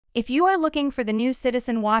If you are looking for the new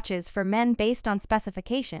Citizen watches for men based on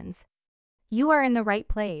specifications, you are in the right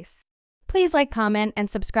place. Please like, comment, and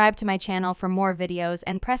subscribe to my channel for more videos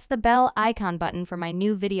and press the bell icon button for my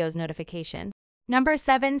new videos notification. Number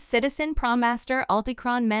 7. Citizen ProMaster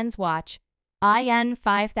Ultichron Men's Watch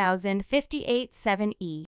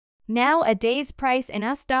IN5058-7E. Now a day's price in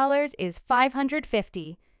US dollars is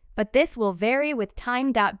 $550, but this will vary with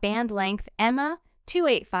time. Band length EMA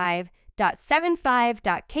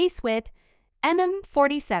 285.75. Case width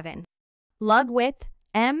mm47. Lug width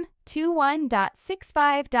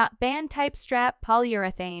M21.65. Band type strap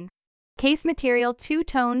polyurethane. Case material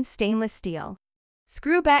two-tone stainless steel.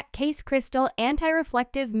 Screwback case crystal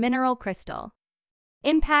anti-reflective mineral crystal.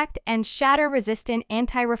 Impact and shatter resistant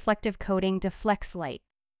anti-reflective coating deflects light.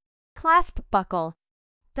 Clasp buckle.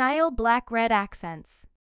 Dial black red accents.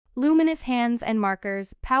 Luminous hands and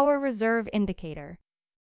markers power reserve indicator.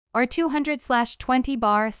 Or 200/20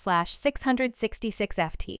 bar/666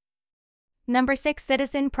 FT. Number 6.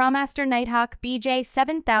 Citizen ProMaster Nighthawk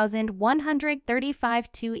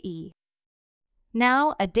BJ7135-2E.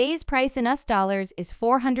 Now, a day's price in US dollars is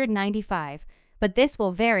 $495, but this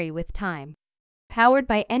will vary with time. Powered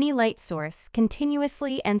by any light source,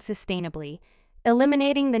 continuously and sustainably,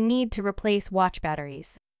 eliminating the need to replace watch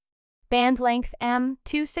batteries. Band length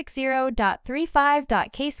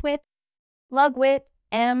M260.35. Case width. Lug width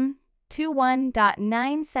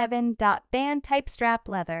M21.97. Band type strap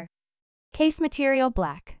leather. Case material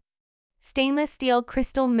black. Stainless steel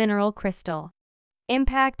crystal mineral crystal.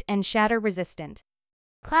 Impact and shatter resistant.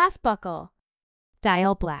 Clasp buckle.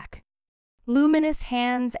 Dial black. Luminous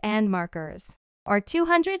hands and markers. Or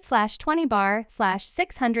 200/20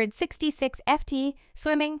 bar/666 FT,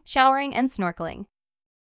 swimming, showering, and snorkeling.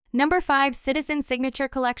 Number 5. Citizen Signature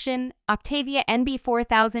Collection Octavia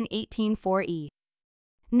NB4018-4E.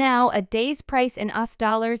 Now, a day's price in US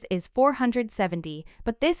dollars is $470,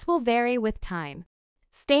 but this will vary with time.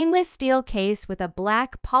 Stainless steel case with a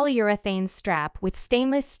black polyurethane strap with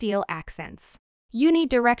stainless steel accents.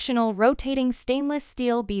 Unidirectional rotating stainless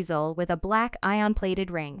steel bezel with a black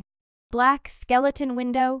ion-plated ring. Black skeleton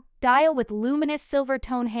window, dial with luminous silver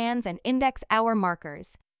tone hands and index hour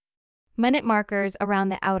markers. Minute markers around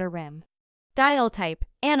the outer rim. Dial type,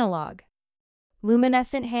 analog.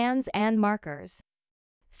 Luminescent hands and markers.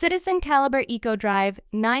 Citizen Caliber Eco Drive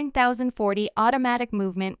 9040 automatic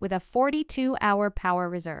movement with a 42-hour power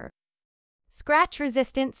reserve.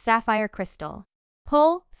 Scratch-resistant sapphire crystal.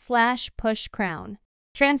 Pull/push crown.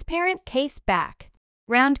 Transparent case back.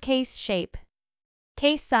 Round case shape.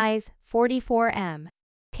 Case size 44 mm.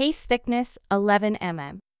 Case thickness 11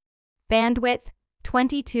 mm. Bandwidth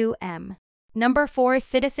 22 mm. Number 4.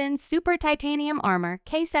 Citizen Super Titanium Armor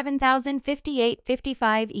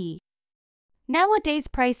K7058-55E. Now a day's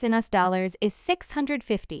price in US dollars is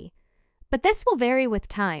 $650, but this will vary with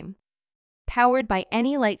time. Powered by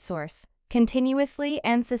any light source, continuously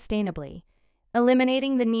and sustainably,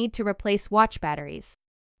 eliminating the need to replace watch batteries.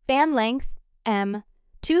 Band length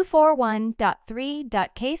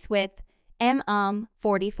M241.3. Case width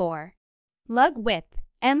M44. Lug width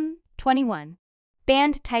M21.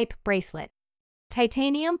 Band type bracelet.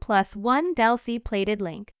 Titanium +1 Delcy plated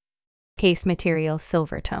link. Case material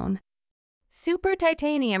silver tone. Super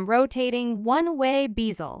titanium rotating one-way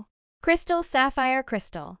bezel. Crystal sapphire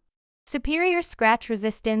crystal. Superior scratch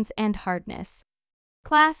resistance and hardness.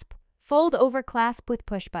 Clasp, fold over clasp with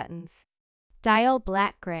push buttons. Dial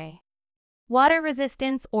black gray. Water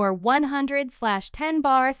resistance or 100/10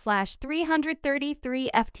 bar/333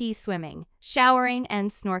 FT swimming, showering,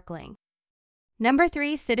 and snorkeling. Number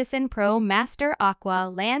 3. Citizen ProMaster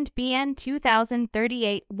Aqua Land BN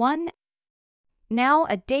 2038-1. Now,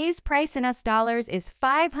 a day's price in US dollars is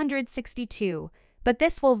 $562, but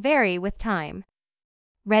this will vary with time.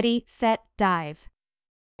 Ready, set, dive.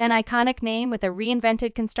 An iconic name with a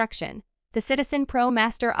reinvented construction, the Citizen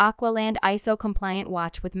ProMaster Aqualand ISO-compliant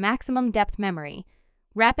watch with maximum depth memory,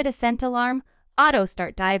 rapid ascent alarm,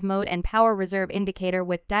 auto-start dive mode, and power reserve indicator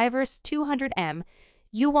with diverse 200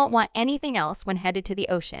 You won't want anything else when headed to the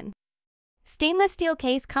ocean. Stainless steel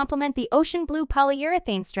case complement the ocean blue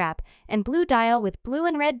polyurethane strap and blue dial with blue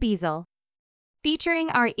and red bezel. Featuring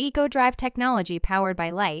our Eco Drive technology powered by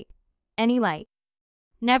light, any light.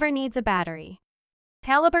 Never needs a battery.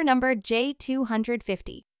 Caliber number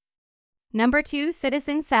J250. Number 2.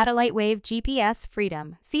 Citizen Satellite Wave GPS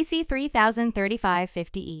Freedom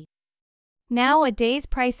CC3035-50E. Now a day's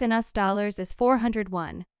price in US dollars is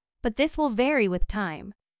 $401, but this will vary with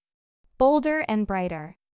time. Bolder and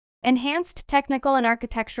brighter. Enhanced technical and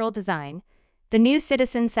architectural design. The new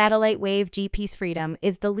Citizen Satellite Wave GPS Freedom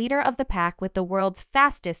is the leader of the pack with the world's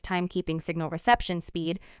fastest timekeeping signal reception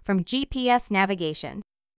speed from GPS navigation.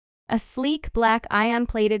 A sleek black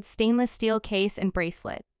ion-plated stainless steel case and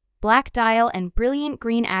bracelet, black dial and brilliant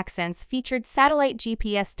green accents featured satellite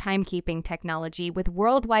GPS timekeeping technology with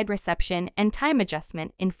worldwide reception and time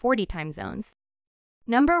adjustment in 40 time zones.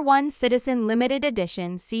 Number 1 Citizen Limited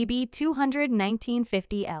Edition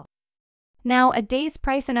CB200-1950L. Now, a day's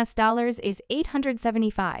price in US dollars is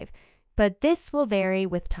 $875, but this will vary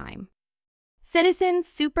with time. Citizen's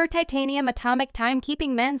Super Titanium Atomic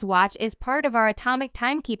Timekeeping Men's Watch is part of our Atomic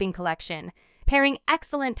Timekeeping collection, pairing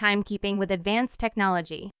excellent timekeeping with advanced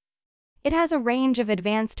technology. It has a range of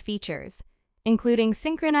advanced features, including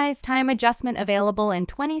synchronized time adjustment available in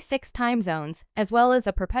 26 time zones, as well as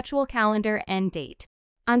a perpetual calendar and date.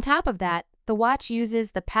 On top of that, the watch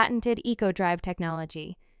uses the patented EcoDrive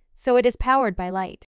technology, so it is powered by light.